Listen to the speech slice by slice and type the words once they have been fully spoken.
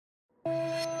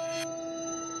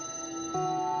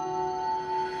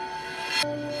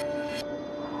Orpheus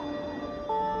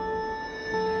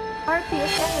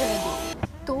and Eurydice,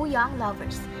 two young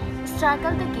lovers,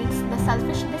 struggled against the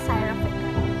selfish desire of the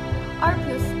girl.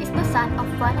 Orpheus is the son of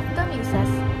one of the Muses,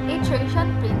 a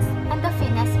Thracian prince and the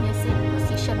finest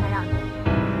musician around.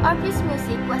 Orpheus'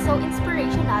 music was so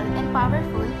inspirational and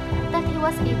powerful that he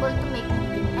was able to make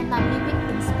living and non-living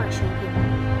things pursue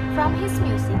him. From his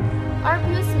music,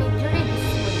 Orpheus made Eurydice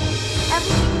sway.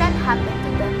 Everything that happened to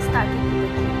them started with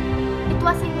a dream. It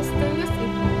was a mysterious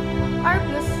evening.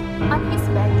 Orpheus, on his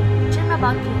bed, dreamed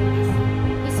about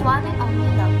Eurydice, his one and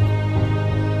only love.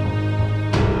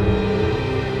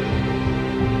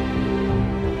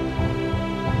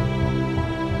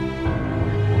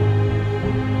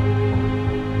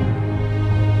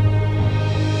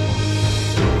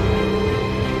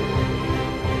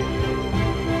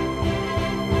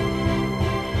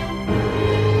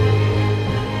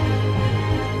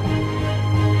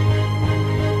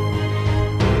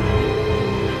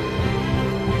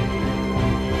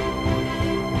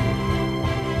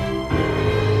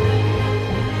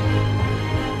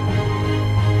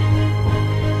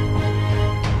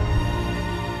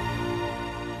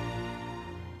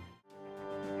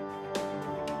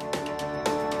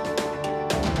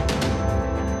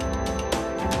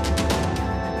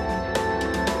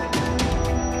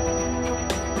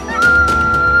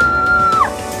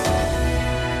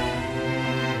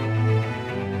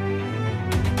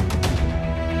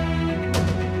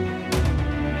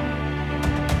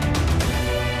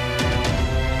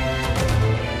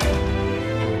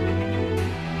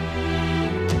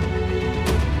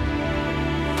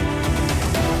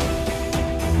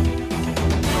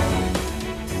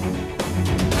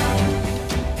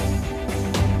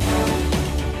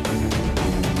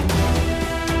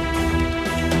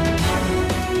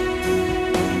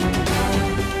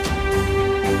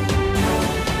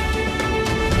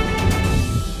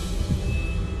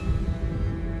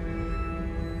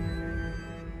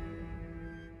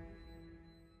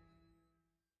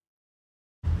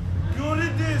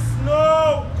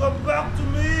 Come back to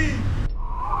me!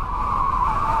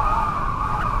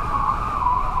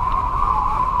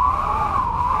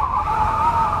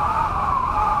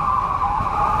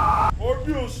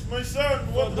 Orpheus, my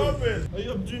son, what happened? I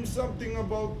have dreamed something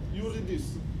about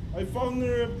Eurydice. I found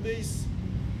her a place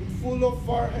full of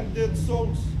fire and dead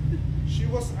souls. She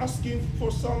was asking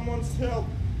for someone's help.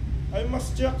 I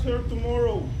must check her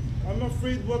tomorrow. I'm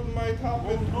afraid what might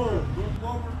happen to her. Don't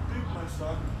overthink, my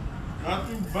son.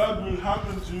 Nothing bad will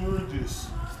happen to Eurydice.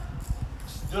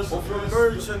 Just of your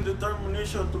courage and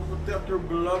determination to protect your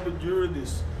beloved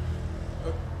Eurydice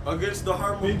against the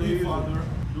harm of the evil. Father,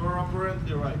 you are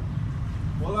apparently right.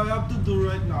 All I have to do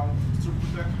right now is to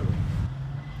protect her.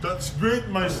 That's great,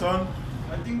 my son.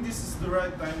 I think this is the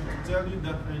right time to tell you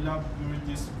that I love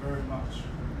Eurydice very much.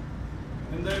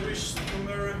 And I wish to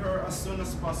marry her as soon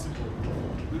as possible.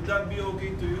 Will that be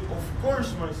okay to you? Of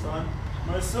course, my son.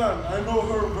 My son, I know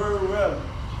her very well.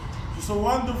 She's a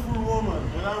wonderful woman,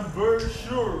 and I'm very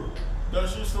sure that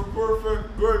she's the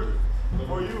perfect girl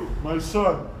for you. My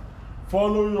son,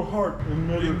 follow your heart and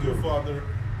marry her. Thank you, Father.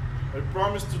 I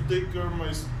promise to take care of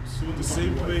my son the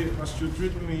same way as you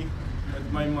treat me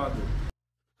and my mother.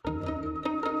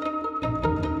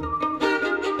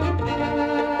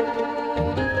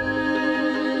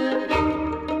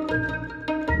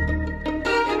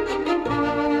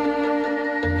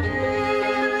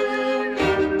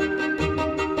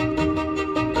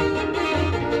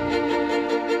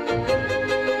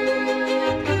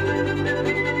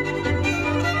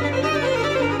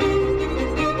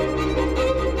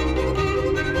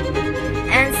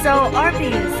 So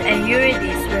Orpheus and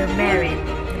Eurydice were married.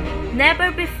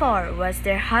 Never before was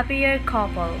there happier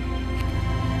couple.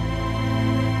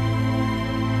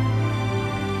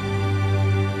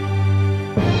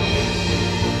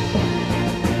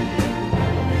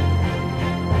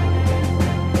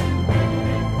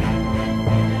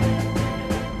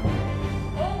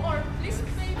 Oh, or please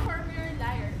play for me your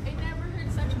lyre. I never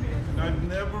heard such music. I've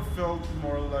never felt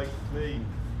more like playing.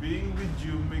 Being with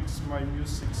you makes my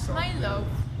music sound My better. love,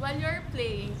 while you're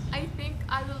playing, I think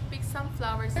I will pick some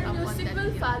flowers up on the music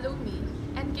will follow me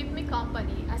and keep me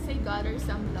company as I gather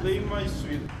some blossoms. Play, my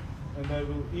sweet, and I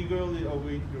will eagerly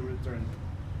await your return.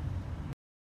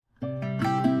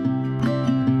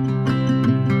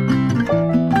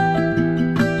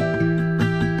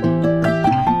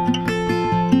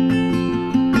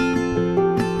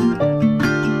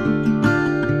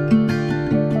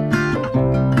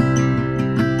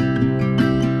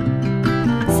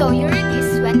 So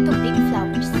Eurydice went to pick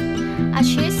flowers. As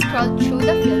she strolled through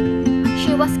the field,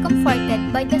 she was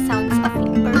comforted by the sounds of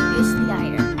Orpheus'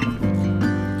 lyre.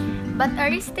 But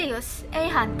Eurystheus, a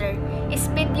hunter,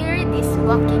 spied Eurydice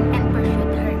walking and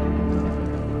pursued her.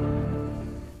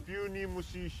 Puny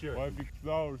musician, why pick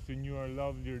flowers when you are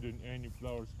lovelier than any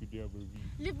flowers could ever be?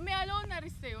 Leave me alone,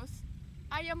 Eurystheus.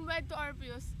 I am wed to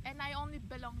Orpheus, and I only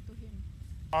belong to him.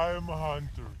 I am a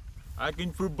hunter. I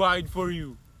can provide for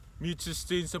you. Meat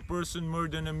sustains a person more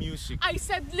than a music. I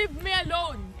said leave me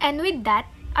alone! And with that,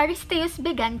 Eurystheus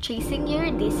began chasing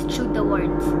Eurydice through the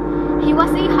woods. He was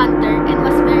a hunter and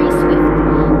was very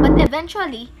swift, but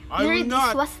eventually,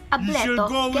 Eurydice was able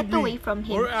to get away from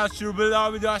him. Or else your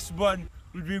beloved husband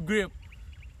will be gripped.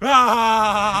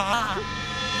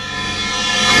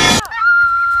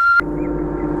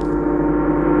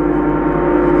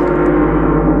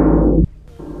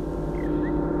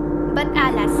 But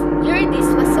alas,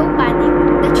 Eurydice was so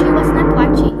panicked that she was not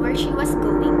watching where she was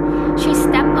going. She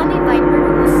stepped on a viper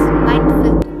whose bite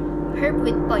filled her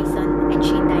with poison, and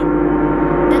she died.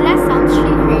 The last sound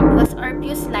she heard was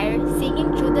Orpheus' lyre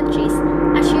singing through the trees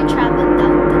as she traveled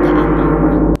down to the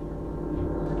underworld.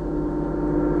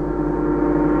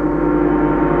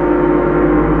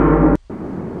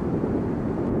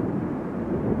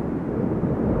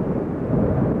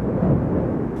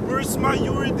 Where's my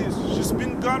Eurydice? She's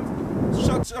been gone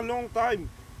such a long time.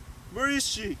 Where is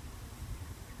she?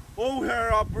 Oh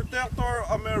Hera, protector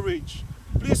of marriage,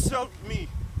 please help me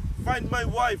find my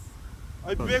wife.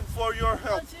 I beg for your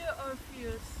help. Dear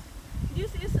Orpheus,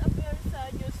 this is a very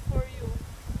sad news for you.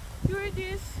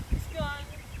 Eurydice is gone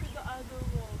to the other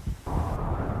world.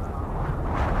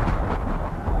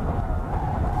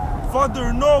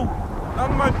 Father, no!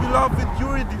 Not my beloved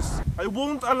Eurydice. I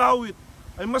won't allow it.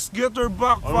 I must get her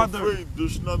back, Father. I'm afraid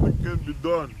there's nothing can be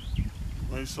done,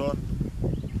 my son.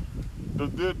 The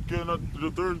dead cannot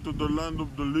return to the land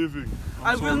of the living.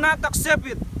 I will not accept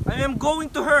it. I am going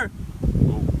to her.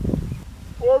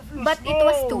 Orpheus, But it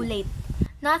was too late.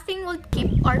 Nothing would keep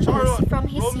Orpheus from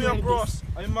his row me Eurydice. across.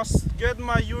 I must get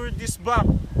my Eurydice back.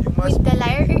 With the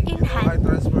lyre in hand,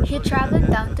 he traveled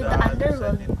down to the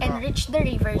underworld and reached the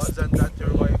river Styx,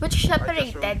 which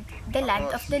separated the land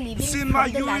of the living Seen from my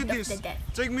the land of Eurydice. the dead.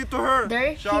 Take me to her.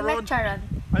 There he met Charon,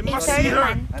 I a must see her.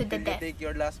 ferryman to the Until you death. take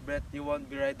your last breath, you won't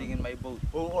be riding in my boat.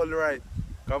 Oh, all right.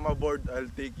 Come aboard. I'll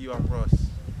take you across.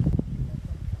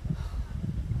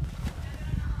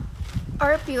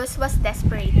 Orpheus was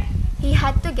desperate. He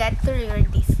had to get to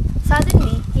Eurydice.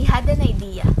 Suddenly, he had an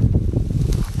idea.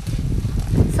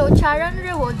 So Charon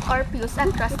rowed Orpheus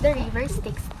across the river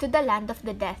Styx to the land of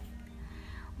the dead.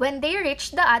 When they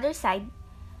reached the other side,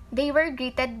 they were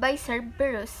greeted by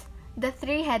Cerberus, the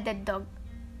three-headed dog.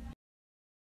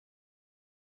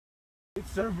 It's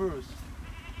Cerberus.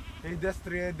 Hey, this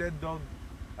three-headed dog.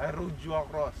 I rode you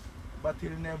across, but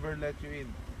he'll never let you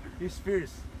in. He's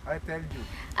fierce, I tell you.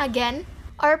 Again,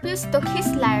 Orpheus took his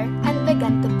lyre and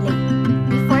began to play.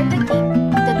 Before the king,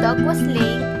 the dog was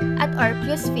laying at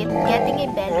Orpheus' feet getting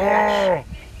a belly rush.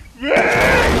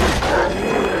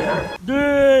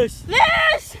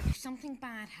 Something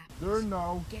bad happened. There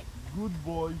now. Good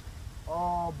boy.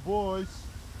 Boys.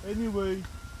 Anyway,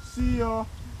 see ya.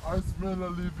 I smell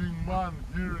a living man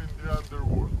here in the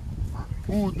underworld.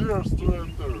 Who dares to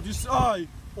enter? It is I,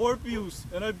 Orpheus,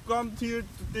 and I've come here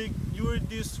to take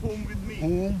Eurydice home with me.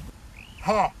 Home?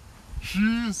 Ha! She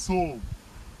is home.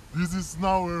 This is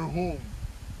now her home.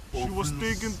 She was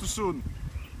Orpheus. taken too soon.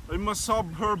 I must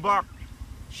have her back.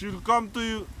 She'll come to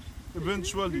you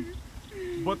eventually,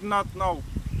 but not now.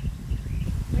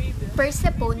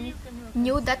 Persephone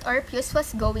knew that Orpheus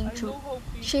was going through.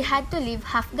 She had to live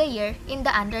half the year in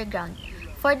the underground.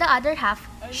 For the other half,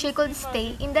 she could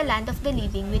stay in the land of the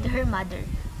living with her mother,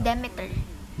 Demeter.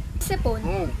 Persephone,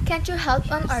 No. can't you help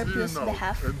on She's Orpheus' here now,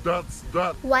 behalf? and that's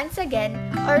that. Once again,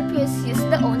 Orpheus used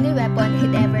the only weapon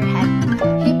he'd ever had.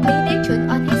 He played a tune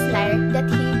on his lyre that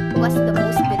he was the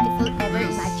most beautiful ever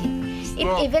imagined. It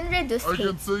Stop. even reduced I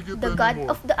can't Hades, take it the god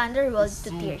anymore. of the underworld, to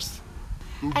So- tears.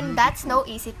 To And be that's no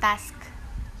beautiful. easy task.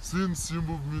 Since you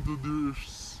moved me to the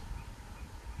earth,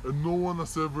 and no one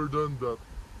has ever done that,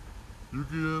 you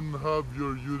can have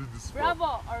your Eurydice back.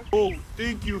 Bravo, Orpheus. Oh,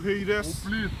 thank you, Oh, Hades.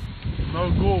 please, now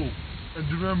go. And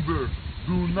remember,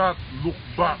 do not look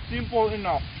back. Simple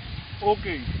enough.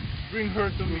 Okay, bring her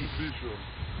to me. Vision.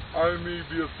 I may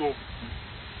be a softy,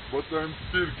 but I'm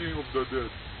still king of the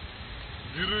dead.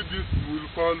 Eurydice will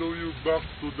follow you back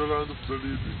to the land of the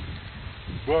living.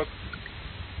 But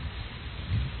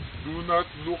do not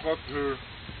look at her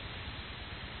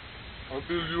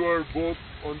until you are both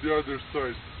on the other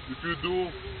side. If you do,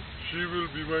 she will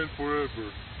be mine forever.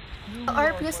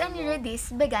 Orpheus and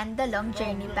Eurydice began the long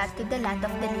journey back to the land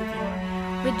of the living,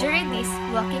 with Eurydice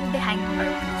walking behind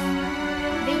Orpheus.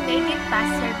 They made it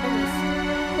past Cerberus,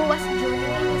 who was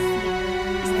drooling in his sleep,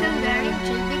 still wearing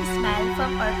dreaming smile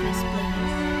from Orpheus'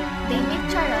 place. They meet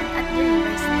Charon at the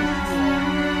river's edge.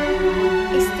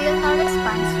 Still no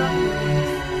response from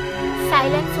Eurydice.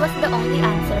 Silence was the only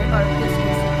answer Orpheus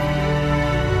received.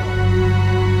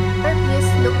 Orpheus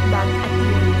looked back at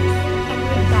Eurydice, and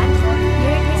with that,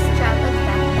 Eurydice traveled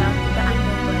back down to the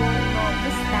underworld,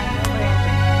 this time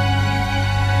forever.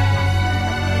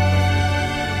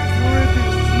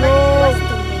 But it was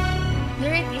too late.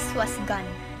 Eurydice was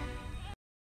gone.